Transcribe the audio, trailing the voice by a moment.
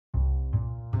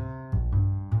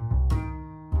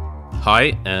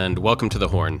Hi, and welcome to The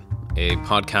Horn, a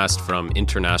podcast from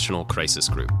International Crisis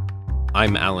Group.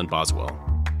 I'm Alan Boswell.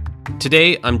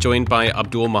 Today, I'm joined by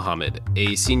Abdul Mohammed,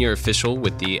 a senior official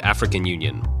with the African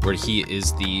Union, where he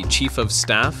is the Chief of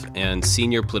Staff and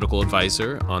Senior Political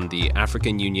Advisor on the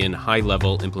African Union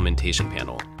High-Level Implementation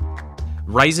Panel.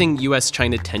 Rising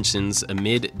U.S.-China tensions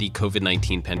amid the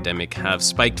COVID-19 pandemic have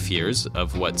spiked fears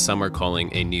of what some are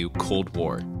calling a new Cold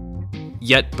War.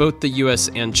 Yet both the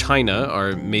U.S. and China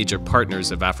are major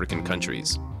partners of African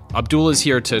countries. Abdul is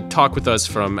here to talk with us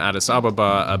from Addis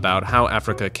Ababa about how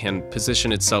Africa can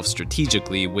position itself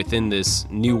strategically within this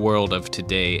new world of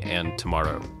today and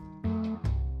tomorrow.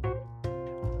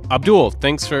 Abdul,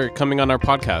 thanks for coming on our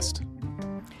podcast.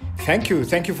 Thank you.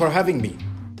 Thank you for having me.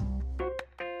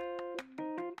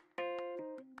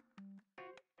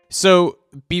 So,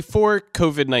 before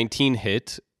COVID-19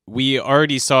 hit, we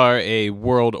already saw a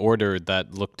world order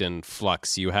that looked in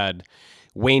flux. You had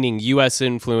waning U.S.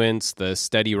 influence, the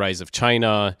steady rise of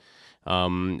China,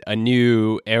 a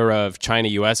new era of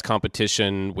China-U.S.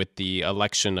 competition with the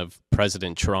election of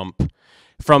President Trump.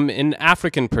 From an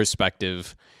African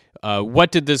perspective,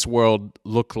 what did this world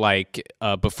look like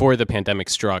before the pandemic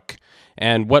struck?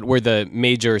 And what were the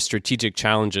major strategic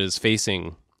challenges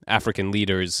facing African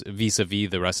leaders vis-a-vis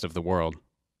the rest of the world?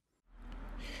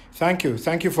 Thank you.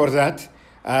 Thank you for that.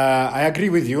 I agree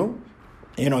with you.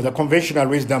 The conventional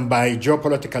wisdom by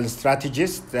geopolitical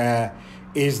strategists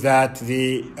is that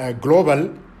the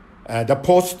the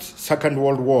post-Second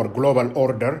World War global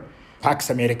order, Pax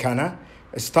Americana,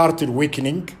 started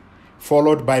weakening,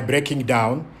 followed by breaking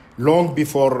down long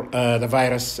before the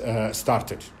virus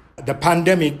started. The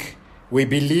pandemic, we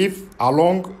believe,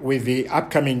 along with the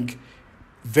upcoming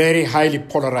very highly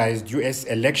polarized U.S.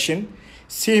 election,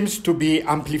 seems to be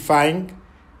amplifying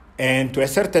and to a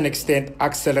certain extent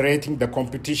accelerating the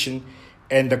competition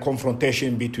and the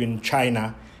confrontation between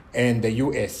China and the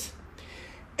U.S.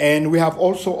 And we have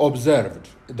also observed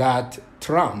that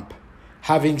Trump,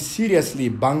 having seriously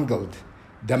bungled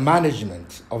the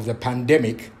management of the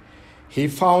pandemic, he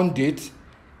found it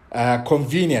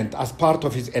convenient as part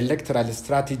of his electoral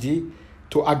strategy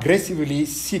to aggressively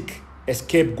seek a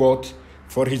scapegoat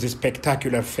for his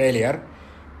spectacular failure.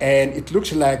 And it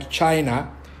looks like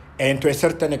China, and to a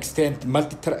certain extent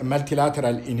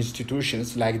multilateral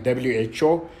institutions like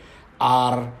WHO,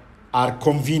 are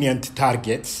convenient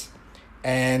targets.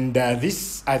 And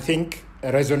this, I think,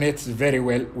 resonates very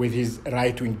well with his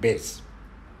right-wing base.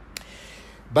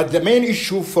 But the main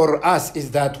issue for us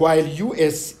is that while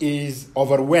US is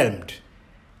overwhelmed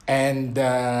and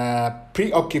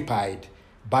preoccupied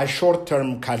by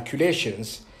short-term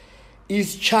calculations,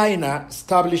 is China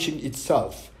establishing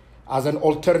itself as an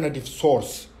alternative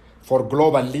source for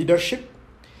global leadership?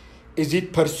 Is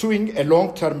it pursuing a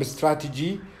long-term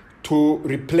strategy to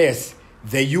replace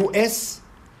the US?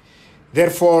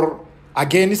 Therefore,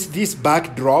 against this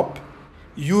backdrop,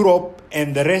 Europe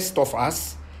and the rest of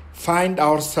us find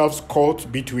ourselves caught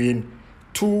between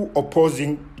two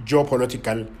opposing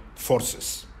geopolitical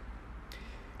forces.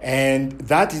 And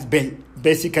that is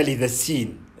basically the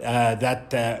scene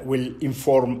that will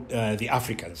inform the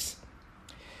Africans.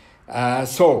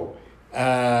 Our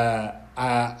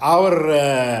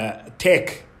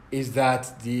take is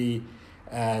that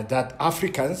that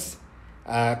Africans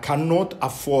cannot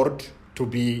afford to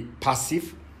be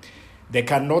passive. They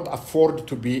cannot afford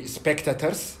to be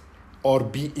spectators or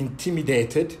be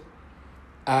intimidated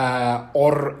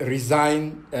or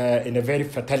resign in a very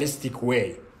fatalistic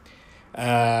way.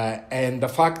 And the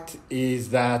fact is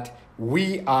that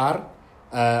we are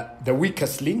the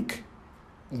weakest link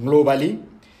globally.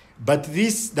 But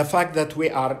the fact that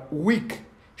we are weak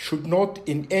should not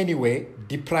in any way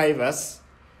deprive us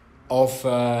of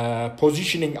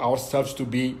positioning ourselves to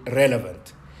be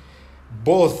relevant,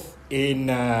 both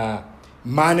in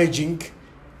managing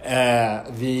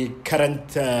the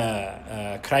current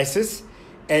crisis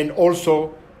and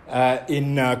also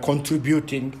in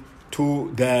contributing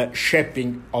to the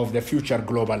shaping of the future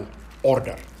global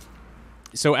order.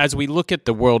 So as we look at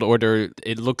the world order,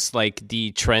 it looks like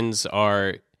the trends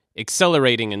are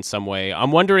accelerating in some way.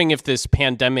 I'm wondering if this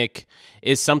pandemic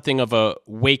is something of a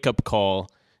wake-up call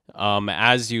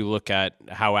as you look at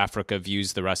how Africa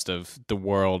views the rest of the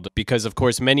world, because of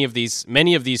course many of these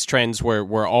trends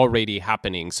were already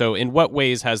happening. So in what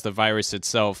ways has the virus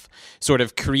itself sort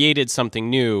of created something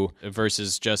new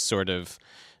versus just sort of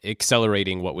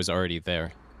accelerating what was already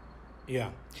there?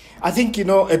 Yeah, I think,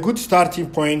 a good starting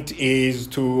point is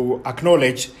to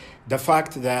acknowledge the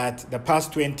fact that the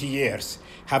past 20 years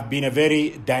have been a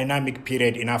very dynamic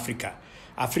period in Africa.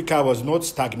 Africa was not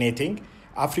stagnating.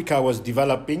 Africa was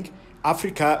developing.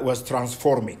 Africa was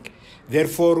transforming.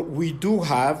 Therefore, we do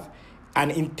have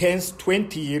an intense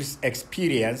 20 years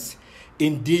experience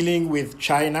in dealing with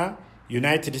China,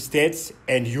 United States,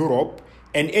 and Europe,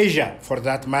 and Asia for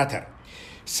that matter.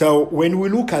 So when we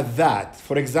look at that,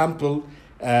 for example,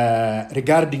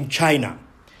 regarding China,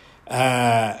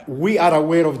 we are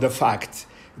aware of the fact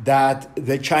that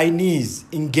the Chinese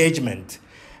engagement,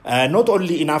 not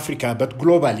only in Africa but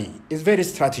globally, is very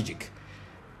strategic.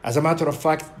 As a matter of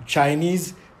fact,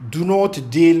 Chinese do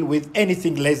not deal with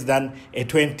anything less than a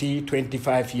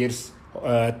 20-25 years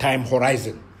time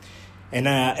horizon.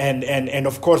 And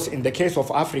of course, in the case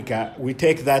of Africa, we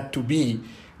take that to be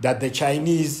that the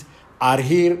Chinese are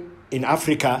here in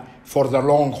Africa for the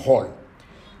long haul.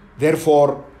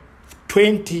 Therefore,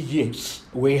 20 years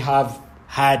we have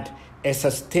had a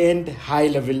sustained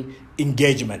high-level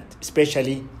engagement,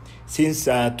 especially since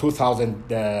 2000.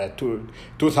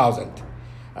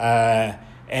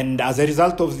 And as a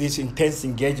result of this intense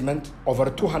engagement, over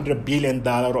 $200 billion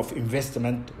of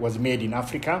investment was made in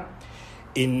Africa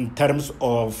in terms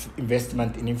of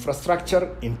investment in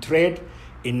infrastructure, in trade,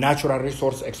 in natural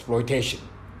resource exploitation.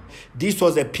 This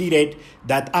was a period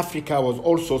that Africa was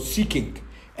also seeking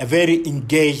a very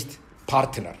engaged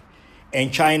partner,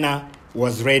 and China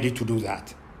was ready to do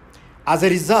that. As a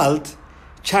result,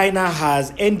 China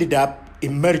has ended up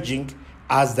emerging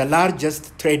as the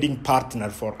largest trading partner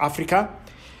for Africa.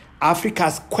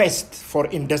 Africa's quest for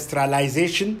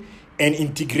industrialization and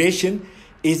integration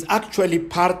is actually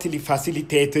partly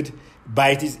facilitated by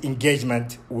its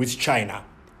engagement with China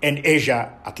and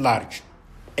Asia at large.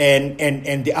 And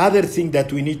the other thing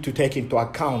that we need to take into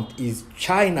account is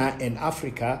China and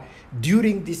Africa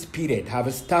during this period have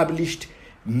established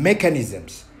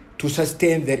mechanisms to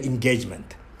sustain their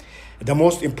engagement. The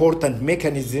most important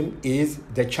mechanism is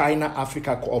the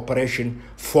China-Africa Cooperation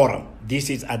Forum. This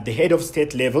is at the head of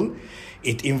state level.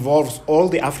 It involves all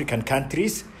the African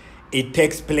countries. It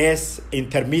takes place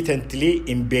intermittently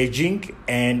in Beijing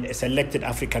and a selected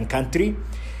African country.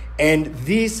 And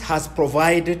this has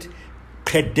provided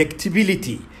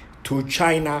predictability to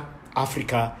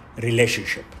China-Africa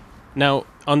relationship. Now,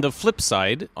 on the flip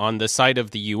side, on the side of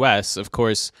the U.S., of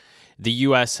course, the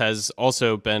U.S. has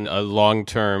also been a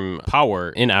long-term power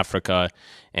in Africa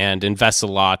and invests a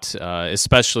lot,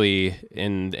 especially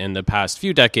in the past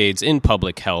few decades, in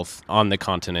public health on the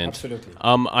continent.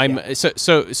 Absolutely.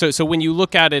 So when you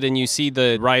look at it and you see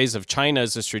the rise of China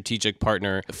as a strategic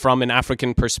partner from an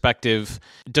African perspective,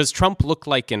 does Trump look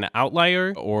like an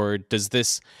outlier, or does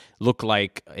this look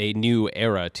like a new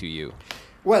era to you?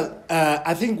 Well,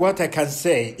 I think what I can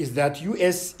say is that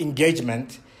U.S.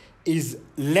 engagement is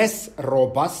less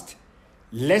robust,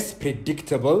 less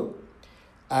predictable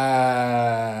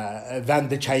than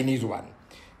the Chinese one.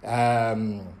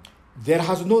 There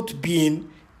has not been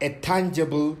a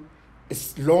tangible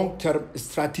long-term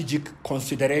strategic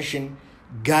consideration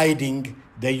guiding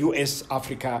the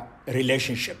U.S.-Africa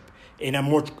relationship in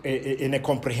a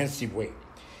comprehensive way.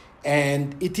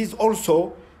 And it is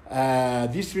also,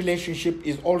 this relationship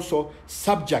is also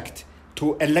subject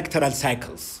to electoral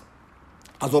cycles,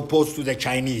 as opposed to the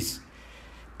Chinese.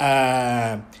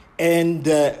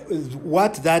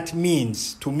 What that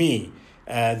means to me,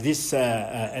 this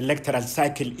electoral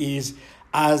cycle, is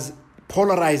as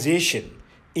polarization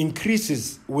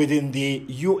increases within the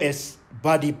U.S.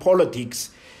 body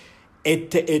politics,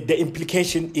 the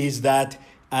implication is that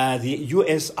the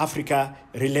U.S.-Africa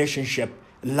relationship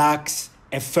lacks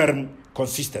a firm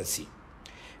consistency.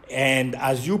 And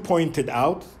as you pointed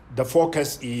out, the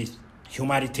focus is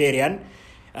humanitarian.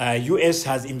 U.S.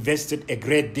 has invested a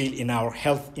great deal in our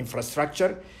health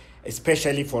infrastructure,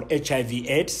 especially for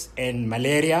HIV/AIDS and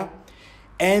malaria.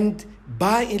 And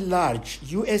by and large,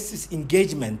 U.S.'s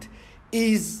engagement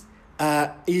is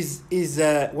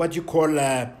what you call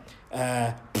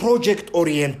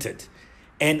project-oriented.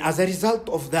 And as a result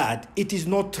of that, it is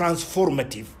not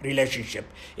transformative relationship.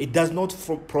 It does not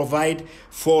provide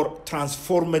for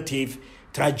transformative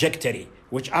trajectory,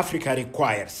 which Africa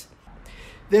requires.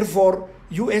 Therefore,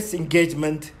 U.S.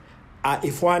 engagement,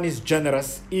 if one is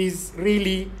generous, is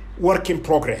really work in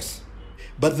progress.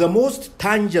 But the most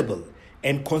tangible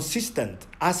and consistent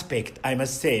aspect, I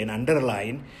must say, and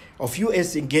underline, of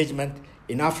U.S. engagement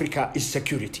in Africa is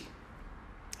security.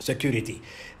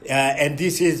 And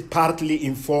this is partly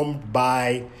informed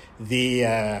by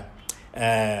the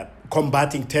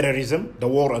combating terrorism, the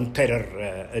war on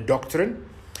terror doctrine,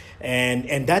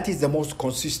 and that is the most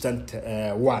consistent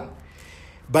one.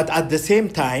 But at the same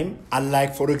time,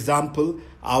 unlike, for example,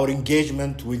 our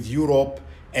engagement with Europe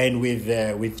and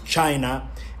with China,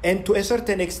 and to a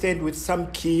certain extent with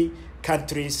some key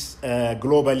countries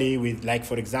globally, with, like,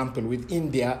 for example, with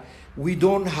India,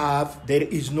 there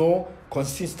is no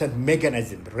consistent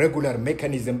mechanism, regular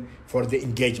mechanism for the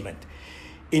engagement.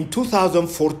 In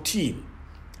 2014,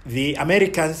 the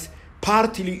Americans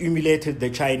partly emulated the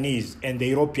Chinese and the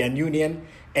European Union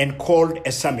and called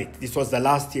a summit. This was the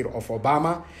last year of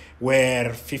Obama,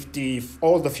 where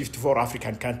all the 54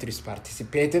 African countries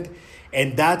participated.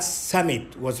 And that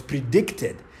summit was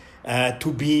predicted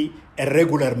to be a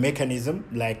regular mechanism,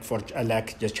 like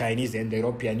the Chinese and the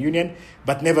European Union,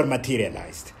 but never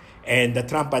materialized. And the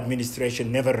Trump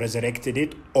administration never resurrected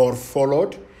it or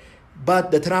followed.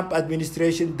 But the Trump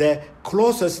administration, the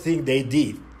closest thing they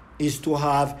did is to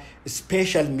have a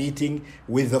special meeting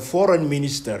with the foreign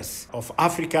ministers of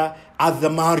Africa at the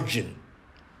margin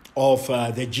of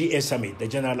the GA summit, the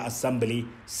General Assembly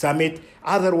summit.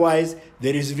 Otherwise,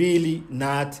 there is really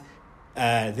not,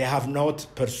 they have not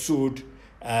pursued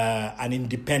an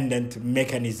independent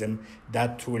mechanism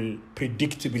that will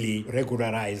predictably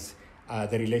regularize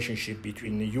the relationship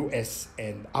between the US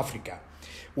and Africa.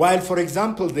 While, for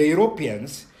example, the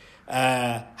Europeans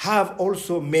have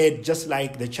also made, just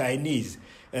like the Chinese,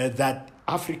 that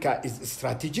Africa is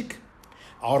strategic.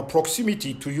 Our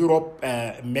proximity to Europe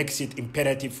makes it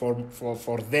imperative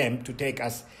for them to take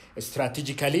us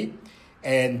strategically.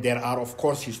 And there are, of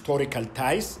course, historical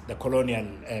ties,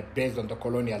 based on the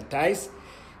colonial ties.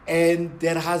 And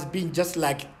there has been, just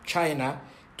like China,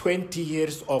 20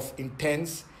 years of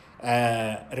intense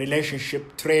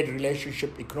relationship, trade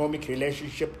relationship, economic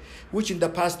relationship, which in the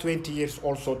past 20 years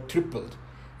also tripled.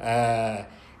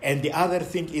 And the other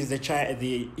thing is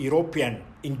the European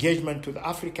engagement with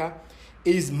Africa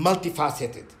is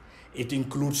multifaceted. It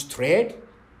includes trade,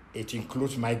 it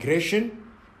includes migration,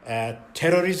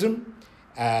 terrorism,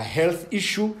 health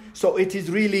issue. So it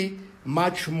is really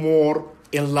much more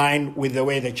in line with the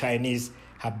way the Chinese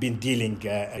have been dealing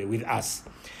with us.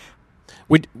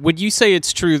 Would you say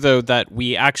it's true, though, that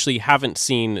we actually haven't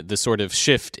seen the sort of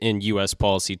shift in U.S.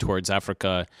 policy towards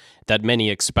Africa that many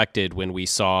expected when we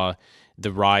saw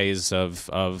the rise of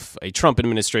a Trump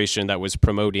administration that was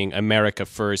promoting America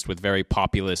first with very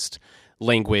populist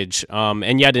language,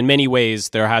 and yet in many ways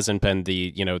there hasn't been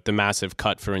the massive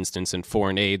cut, for instance, in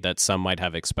foreign aid that some might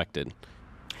have expected?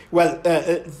 Well,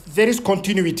 there is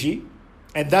continuity,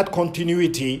 and that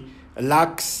continuity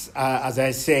lacks, as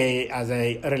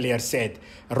I earlier said,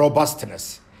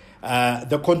 robustness.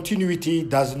 The continuity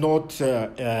does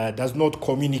not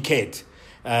communicate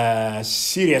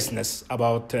seriousness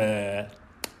about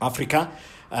Africa,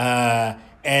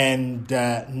 and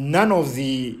none of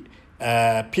the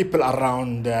people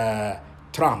around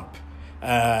Trump,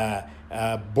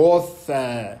 both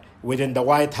within the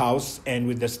White House and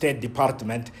with the State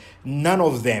Department, none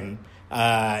of them,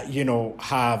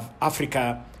 have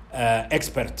Africa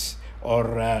experts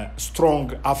or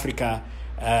strong Africa,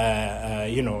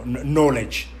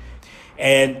 knowledge.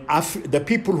 And the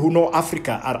people who know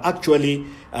Africa are actually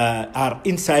are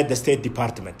inside the State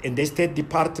Department. And the State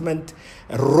Department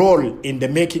role in the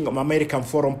making of American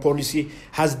foreign policy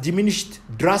has diminished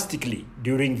drastically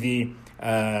during the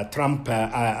Trump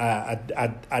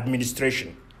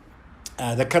administration.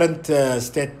 The current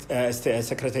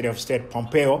Secretary of State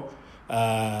Pompeo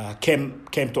came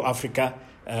to Africa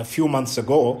a few months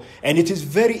ago, and it is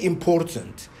very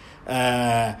important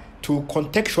to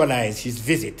contextualize his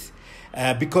visit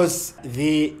because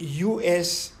the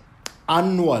U.S.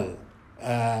 annual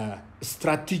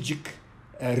strategic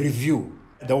review,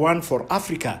 the one for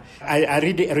Africa, I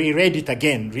reread it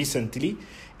again recently,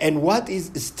 and what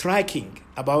is striking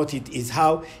about it is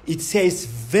how it says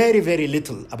very, very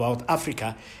little about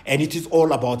Africa, and it is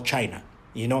all about China.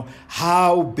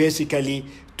 How basically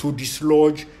to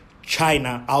dislodge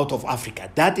China out of Africa.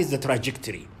 That is the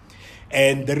trajectory.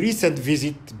 And the recent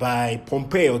visit by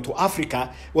Pompeo to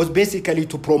Africa was basically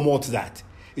to promote that.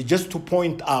 It's just to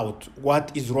point out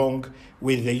what is wrong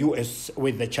with the U.S.,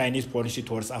 with the Chinese policy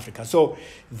towards Africa. So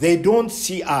they don't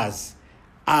see us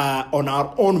on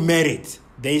our own merit.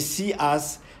 They see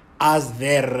us as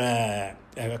their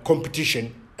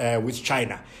competition with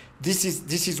China. This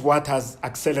is what has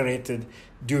accelerated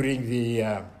during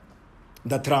the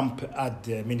Trump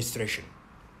administration.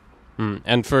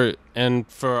 And for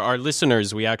our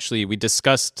listeners, we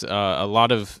discussed a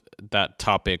lot of that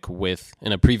topic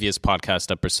in a previous podcast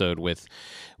episode with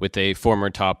a former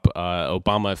top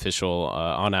Obama official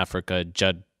on Africa,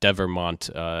 Judd Devermont,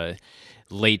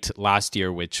 late last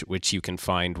year, which you can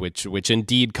find, which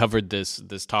indeed covered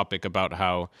this topic about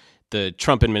how the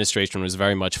Trump administration was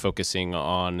very much focusing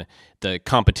on the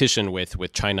competition with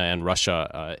China and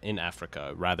Russia in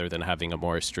Africa rather than having a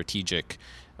more strategic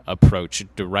approach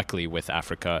directly with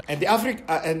Africa. And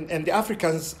the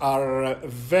Africans are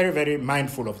very, very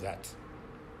mindful of that.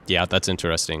 Yeah, that's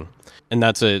interesting. And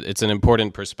it's an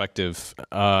important perspective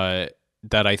that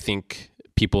I think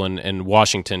people in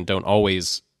Washington don't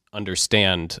always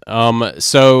understand.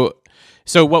 So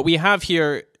what we have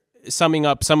here, summing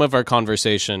up some of our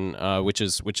conversation, which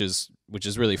is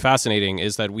really fascinating,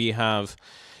 is that we have,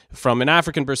 from an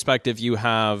African perspective, you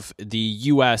have the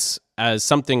U.S. as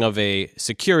something of a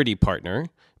security partner,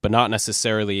 but not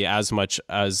necessarily as much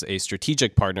as a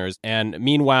strategic partner. And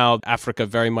meanwhile, Africa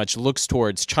very much looks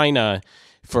towards China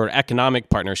for economic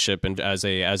partnership and as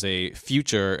a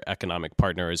future economic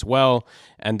partner as well.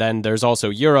 And then there's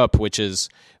also Europe, which is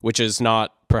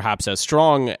not perhaps as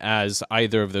strong as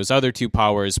either of those other two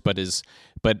powers, but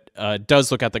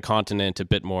does look at the continent a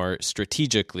bit more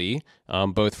strategically,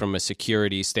 both from a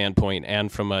security standpoint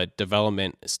and from a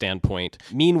development standpoint.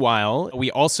 Meanwhile, we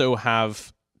also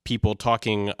have people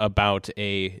talking about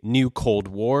a new Cold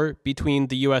War between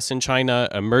the US and China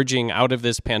emerging out of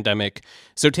this pandemic.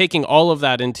 So taking all of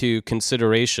that into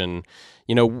consideration,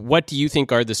 what do you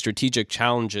think are the strategic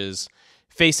challenges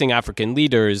facing African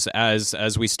leaders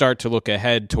as we start to look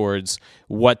ahead towards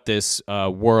what this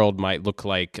world might look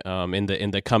like in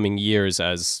the coming years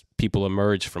as people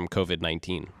emerge from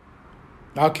COVID-19?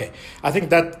 Okay, I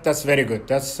think that's very good.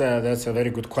 That's a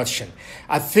very good question.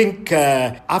 I think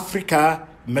Africa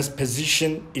must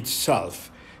position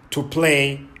itself to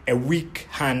play a weak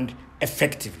hand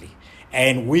effectively,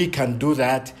 and we can do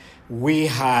that. We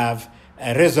have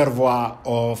a reservoir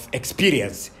of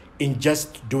experience in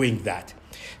just doing that.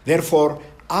 Therefore,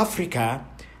 Africa,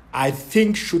 I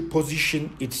think, should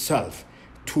position itself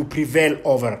to prevail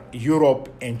over Europe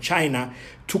and China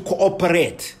to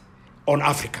cooperate on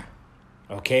Africa.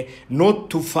 Okay, not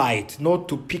to fight, not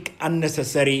to pick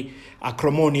unnecessary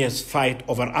acrimonious fight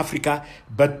over Africa,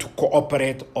 but to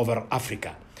cooperate over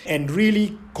Africa and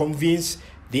really convince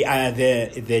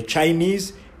the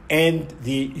Chinese and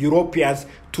the Europeans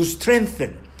to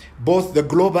strengthen both the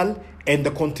global and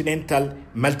the continental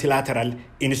multilateral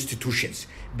institutions,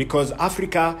 because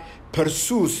Africa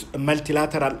pursues a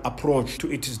multilateral approach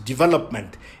to its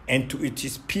development and to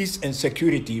its peace and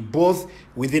security, both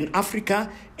within Africa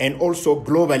and also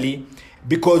globally,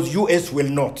 because US will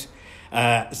not.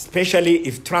 Especially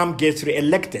if Trump gets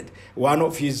reelected, one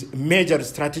of his major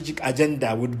strategic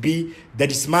agenda would be the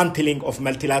dismantling of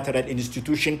multilateral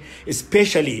institutions,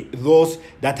 especially those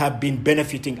that have been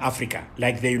benefiting Africa,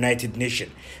 like the United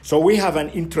Nations. So we have an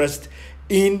interest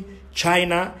in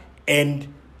China and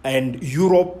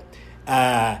Europe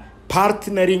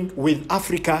partnering with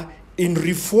Africa in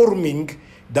reforming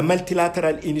the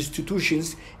multilateral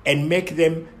institutions and make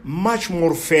them much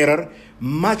more fairer,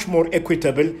 much more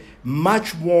equitable,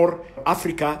 much more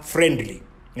Africa friendly,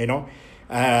 and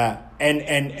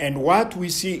what we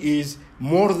see is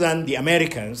more than the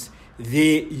Americans,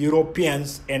 the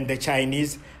Europeans and the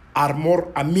Chinese are more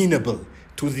amenable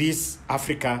to this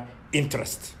Africa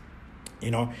interest,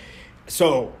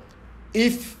 So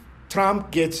if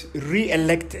Trump gets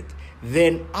re-elected,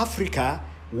 then Africa,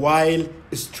 while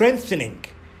strengthening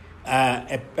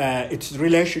its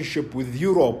relationship with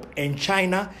Europe and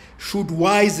China, should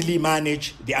wisely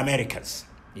manage the Americans.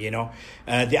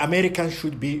 The Americans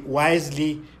should be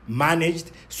wisely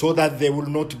managed so that they will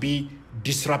not be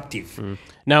disruptive.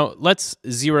 Now, let's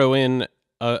zero in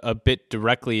a bit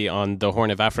directly on the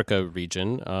Horn of Africa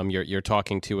region. You're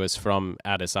talking to us from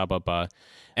Addis Ababa.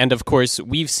 And of course,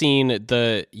 we've seen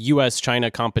the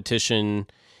US-China competition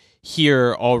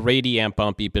here already amp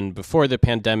up even before the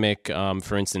pandemic,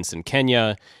 for instance, in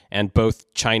Kenya, and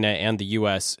both China and the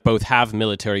U.S. both have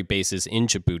military bases in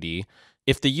Djibouti.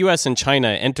 If the U.S. and China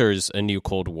enters a new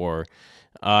Cold War,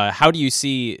 how do you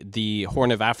see the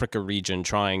Horn of Africa region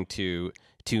trying to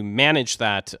manage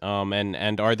that?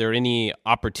 And are there any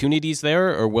opportunities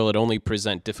there, or will it only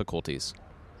present difficulties?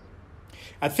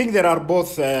 I think there are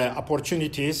both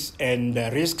opportunities and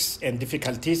risks and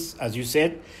difficulties, as you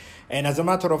said. And as a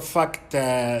matter of fact,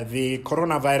 the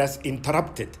coronavirus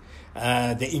interrupted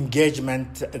the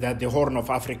engagement that the Horn of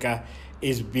Africa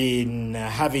is been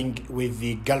having with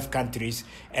the Gulf countries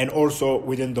and also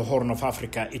within the Horn of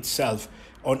Africa itself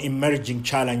on emerging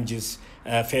challenges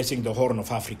facing the Horn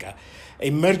of Africa.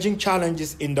 Emerging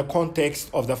challenges in the context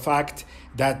of the fact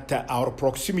that our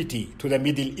proximity to the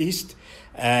Middle East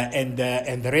and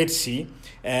the Red Sea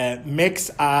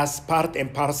makes us part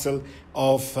and parcel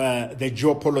of the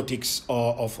geopolitics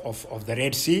of the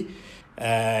Red Sea.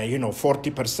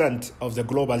 40% of the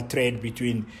global trade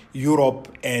between Europe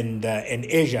and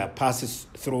Asia passes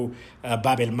through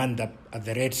Bab el Mandab at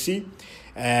the Red Sea.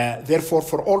 Therefore,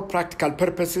 for all practical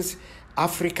purposes,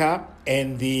 Africa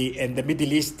and the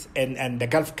Middle East and the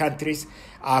Gulf countries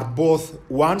are both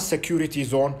one security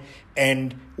zone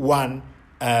and one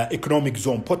economic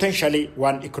zone, potentially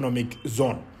one economic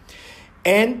zone.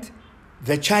 And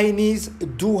the Chinese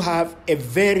do have a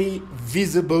very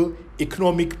visible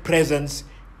economic presence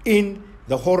in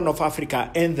the Horn of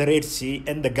Africa and the Red Sea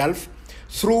and the Gulf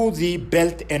through the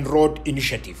Belt and Road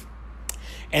Initiative.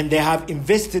 And they have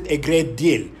invested a great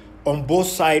deal on both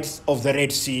sides of the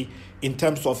Red Sea in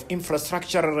terms of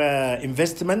infrastructure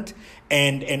investment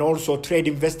and also trade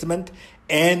investment,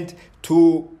 and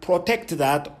to protect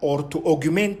that or to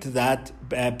augment that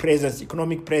presence,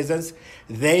 economic presence,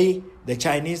 the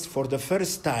Chinese, for the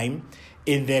first time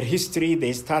in their history, they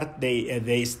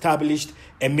established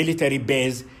a military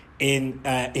base in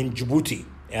Djibouti.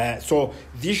 So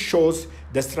this shows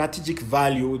the strategic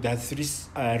value that this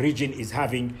region is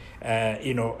having,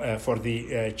 for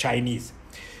the Chinese.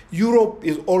 Europe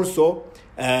is also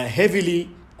heavily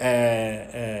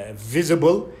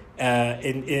visible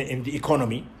in the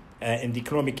economy, in the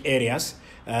economic areas,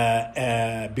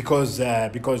 because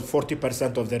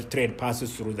 40% of their trade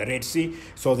passes through the Red Sea.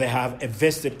 So they have a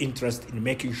vested interest in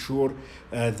making sure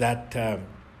that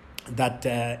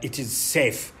it is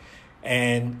safe,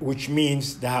 and which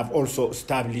means they have also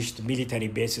established military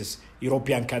bases.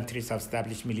 European countries have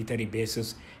established military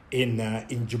bases in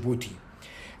Djibouti.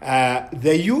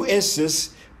 The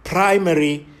US's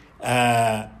primary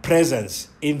presence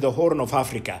in the Horn of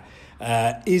Africa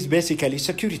is basically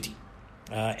security.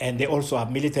 And they also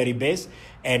have military base,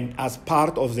 and as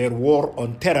part of their war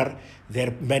on terror,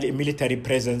 their military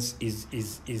presence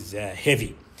is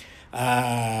heavy.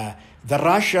 The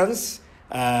Russians,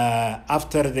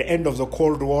 after the end of the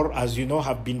Cold War, as you know,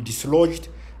 have been dislodged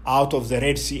out of the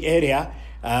Red Sea area,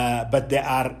 but they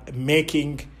are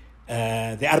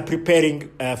preparing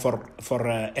for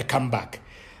a comeback.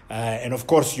 And of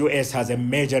course, US has a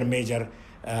major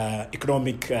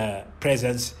economic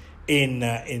presence in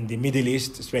the Middle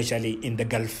East, especially in the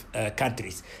Gulf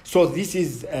countries. So this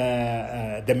is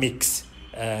the mix,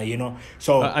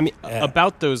 So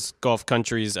about those Gulf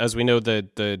countries, as we know,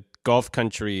 the Gulf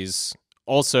countries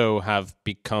also have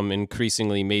become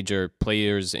increasingly major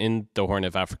players in the Horn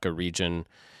of Africa region.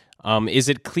 Is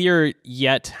it clear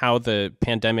yet how the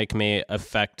pandemic may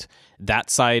affect that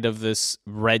side of this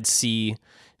Red Sea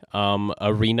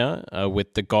arena,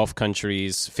 with the Gulf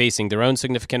countries facing their own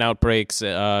significant outbreaks,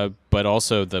 but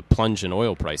also the plunge in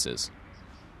oil prices?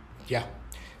 Yeah,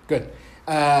 good.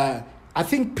 I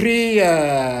think pre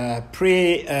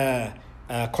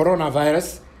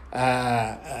coronavirus,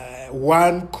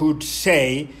 one could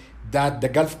say that the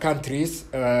Gulf countries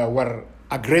were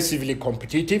aggressively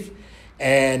competitive,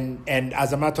 and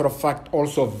as a matter of fact,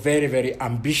 also very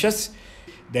ambitious.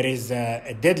 There is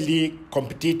a deadly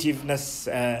competitiveness,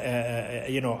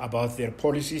 about their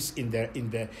policies in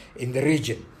the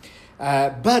region.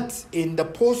 But in the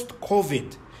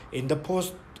post-COVID, in the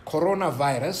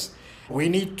post-coronavirus, we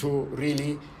need to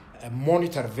really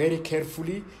monitor very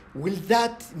carefully. Will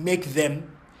that make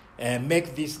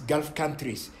these Gulf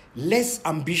countries less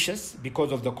ambitious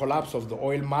because of the collapse of the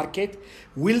oil market?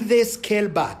 Will they scale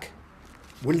back?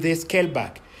 Will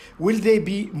they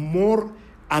be more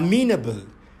amenable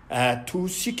to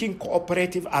seeking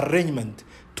cooperative arrangement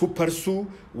to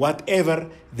pursue whatever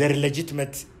their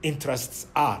legitimate interests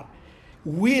are?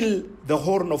 Will the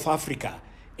Horn of Africa,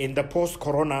 in the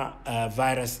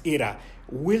post-coronavirus era,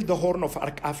 will the Horn of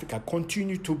Africa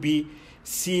continue to be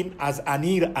seen as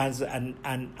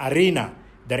an arena,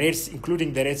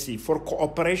 including the Red Sea, for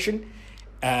cooperation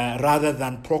rather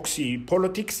than proxy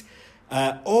politics?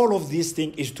 All of these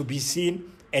things is to be seen,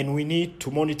 and we need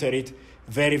to monitor it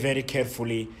very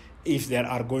carefully if there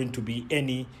are going to be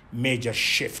any major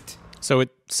shift. So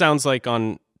it sounds like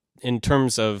in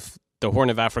terms of the Horn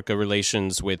of Africa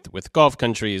relations with Gulf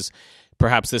countries,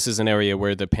 perhaps this is an area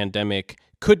where the pandemic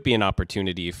could be an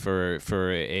opportunity for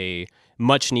a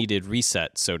much-needed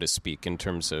reset, so to speak, in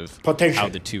terms of how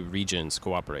the two regions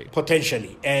cooperate.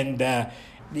 Potentially. And,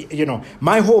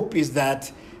 my hope is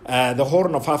that the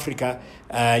Horn of Africa,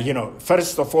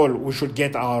 first of all, we should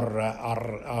get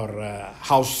our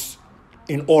house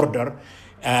in order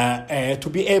to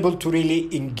be able to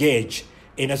really engage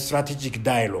in a strategic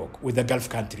dialogue with the Gulf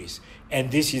countries. And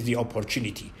this is the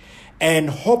opportunity. And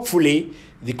hopefully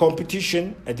the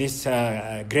competition, this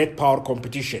great power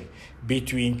competition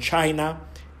between China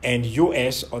and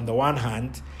US on the one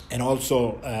hand, and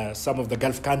also some of the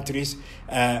Gulf countries,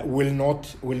 will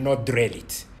not derail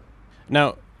it.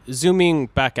 Now, zooming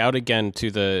back out again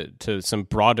to some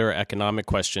broader economic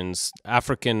questions,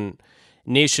 African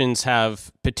nations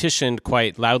have petitioned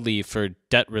quite loudly for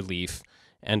debt relief,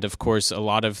 and of course, a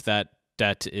lot of that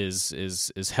debt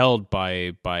is held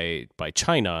by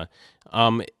China.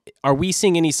 Are we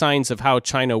seeing any signs of how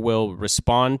China will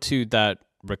respond to that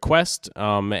request?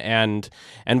 And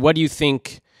what do you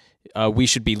think we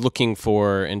should be looking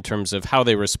for in terms of how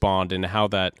they respond and how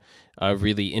that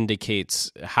really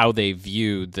indicates how they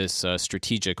view this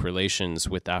strategic relations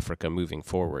with Africa moving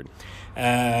forward?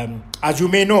 As you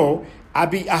may know,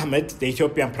 Abiy Ahmed, the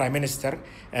Ethiopian Prime Minister,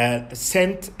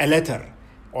 sent a letter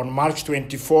on March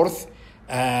 24th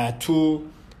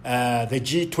to the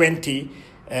G20,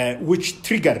 which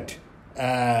triggered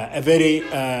a very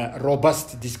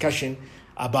robust discussion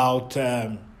about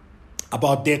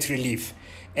debt relief.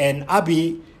 And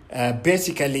Abiy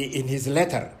basically in his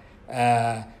letter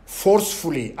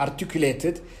forcefully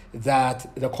articulated that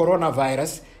the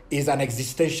coronavirus is an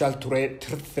existential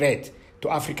threat to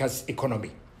Africa's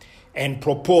economy and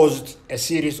proposed a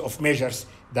series of measures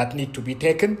that need to be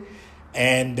taken.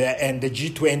 And the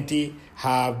G20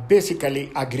 have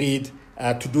basically agreed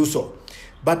to do so.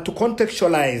 But to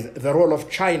contextualize the role of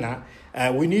China,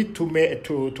 we need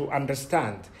to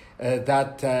understand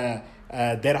that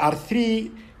there are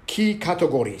three key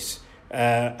categories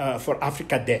for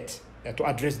Africa debt to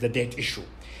address the debt issue.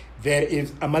 There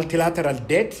is a multilateral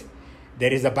debt,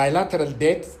 there is a bilateral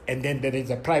debt, and then there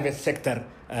is a private sector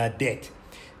debt.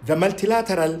 The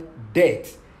multilateral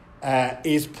debt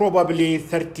is probably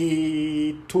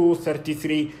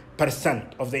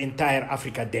 32-33% of the entire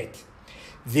Africa debt.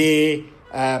 The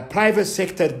private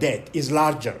sector debt is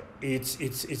larger.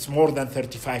 It's more than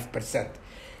 35%.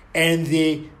 And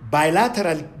the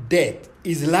bilateral debt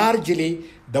is largely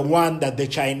the one that the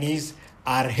Chinese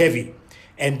are heavy.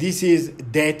 And this is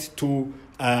debt to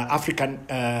African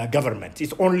governments.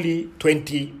 It's only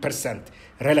 20%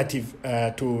 relative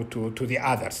to the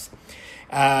others.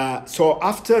 So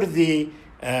after the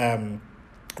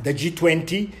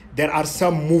G20, there are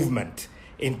some movement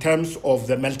in terms of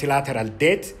the multilateral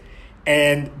debt,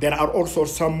 and there are also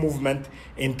some movement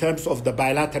in terms of the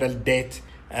bilateral debt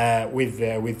with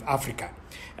Africa.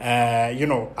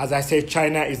 As I said,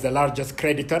 China is the largest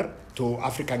creditor to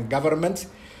African governments.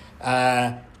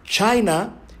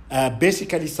 China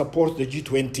basically supports the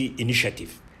G20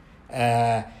 initiative.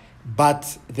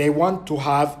 But they want to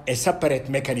have a separate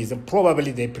mechanism.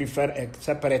 Probably they prefer a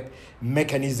separate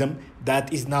mechanism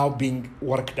that is now being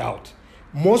worked out.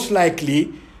 Most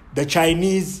likely, the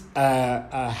Chinese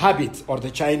habit or the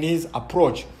Chinese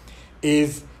approach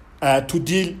is to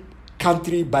deal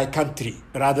country by country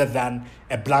rather than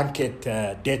a blanket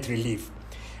debt relief.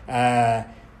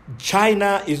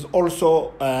 China is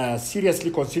also seriously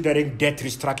considering debt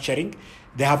restructuring.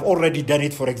 They have already done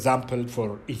it, for example,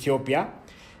 for Ethiopia.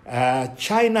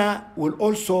 China will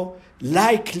also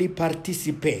likely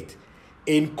participate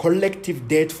in collective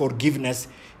debt forgiveness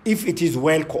if it is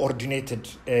well coordinated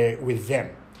with them.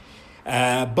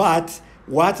 But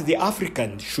what the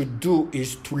Africans should do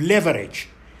is to leverage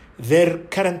their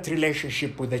current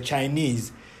relationship with the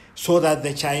Chinese so that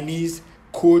the Chinese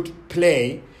could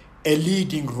play a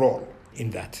leading role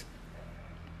in that.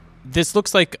 This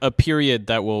looks like a period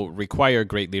that will require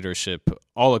great leadership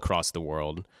all across the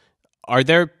world. Are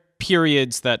there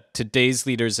periods that today's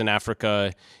leaders in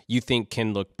Africa you think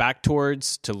can look back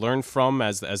towards to learn from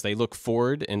as they look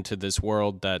forward into this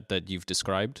world that you've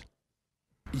described?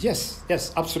 Yes,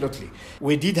 absolutely.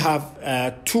 We did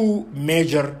have two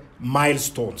major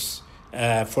milestones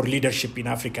for leadership in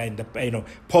Africa in the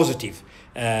positive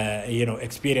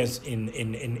experience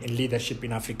in leadership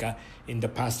in Africa in the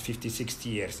past 50, 60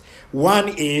 years. One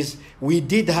is we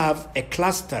did have a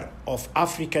cluster of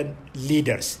African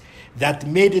leaders that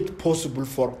made it possible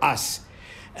for us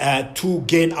to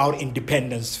gain our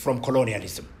independence from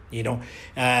colonialism.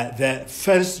 The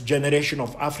first generation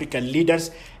of African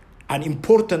leaders, an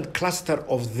important cluster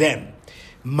of them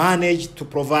managed to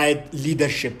provide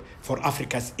leadership for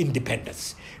Africa's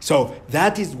independence. So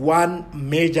that is one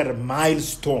major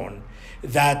milestone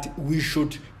that we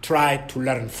should try to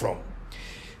learn from.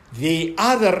 The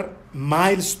other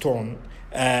milestone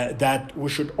that we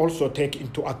should also take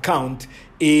into account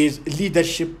is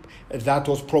leadership that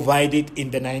was provided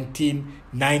in the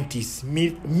 1990s,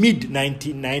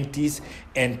 mid-1990s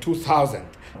and 2000.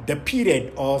 The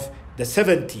period of the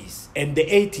 70s and the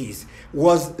 80s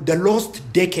was the lost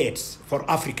decades for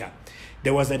Africa.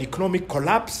 There was an economic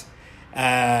collapse,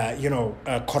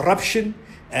 corruption,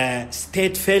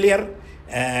 state failure,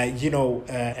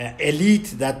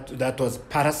 elite that was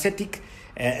parasitic,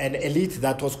 an elite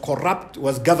that was corrupt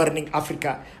was governing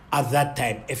Africa at that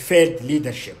time, a failed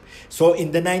leadership. So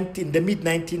in the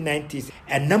mid-1990s,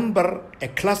 a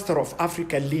cluster of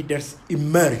African leaders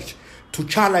emerged to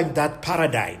challenge that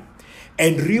paradigm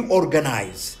and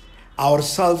reorganize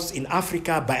ourselves in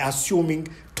Africa by assuming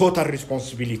total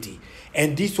responsibility.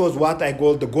 And this was what I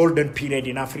call the golden period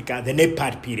in Africa, the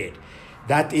NEPAD period.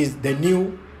 That is the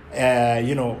new,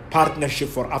 partnership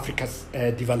for Africa's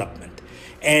development,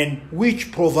 and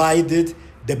which provided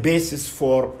the basis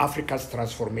for Africa's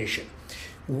transformation.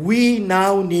 We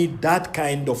now need that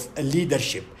kind of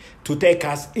leadership to take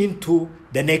us into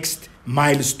the next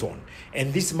milestone.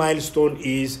 And this milestone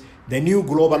is the new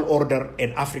global order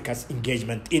and Africa's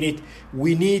engagement in it.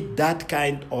 We need that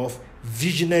kind of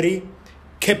visionary,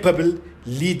 capable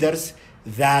leaders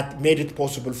that made it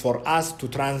possible for us to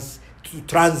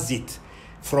transit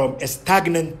from a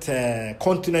stagnant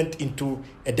continent into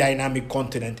a dynamic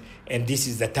continent. And this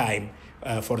is the time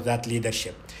for that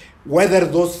leadership. Whether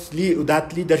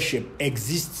that leadership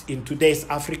exists in today's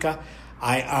Africa,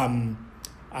 I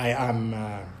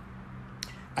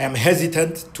am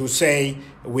hesitant to say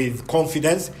with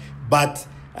confidence, but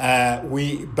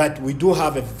we do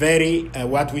have a very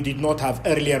what we did not have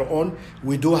earlier on.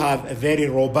 We do have a very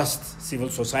robust civil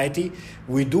society.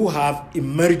 We do have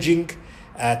emerging,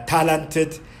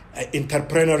 talented,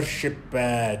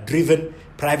 entrepreneurship-driven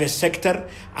private sector.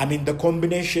 I mean, the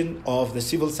combination of the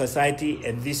civil society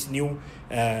and this new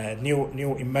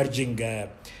emerging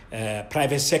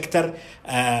private sector,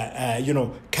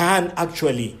 can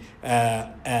actually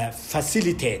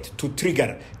facilitate to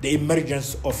trigger the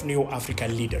emergence of new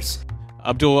African leaders.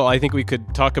 Abdul, I think we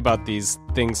could talk about these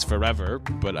things forever,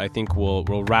 but I think we'll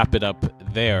wrap it up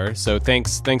there. So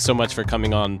thanks so much for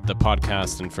coming on the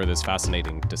podcast and for this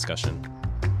fascinating discussion.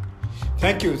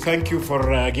 Thank you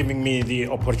for giving me the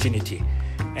opportunity.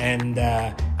 And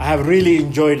I have really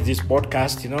enjoyed this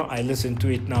podcast. I listen to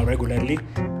it now regularly.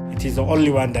 It is the only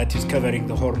one that is covering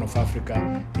the Horn of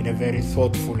Africa in a very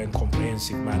thoughtful and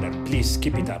comprehensive manner. Please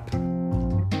keep it up.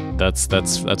 That's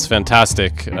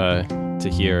fantastic to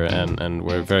hear, and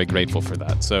we're very grateful for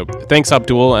that. So thanks,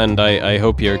 Abdul, and I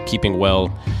hope you're keeping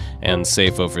well and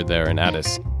safe over there in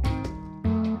Addis.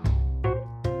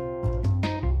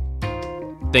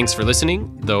 Thanks for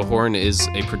listening. The Horn is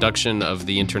a production of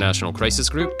the International Crisis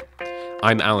Group.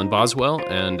 I'm Alan Boswell,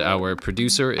 and our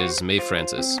producer is Mae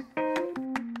Francis.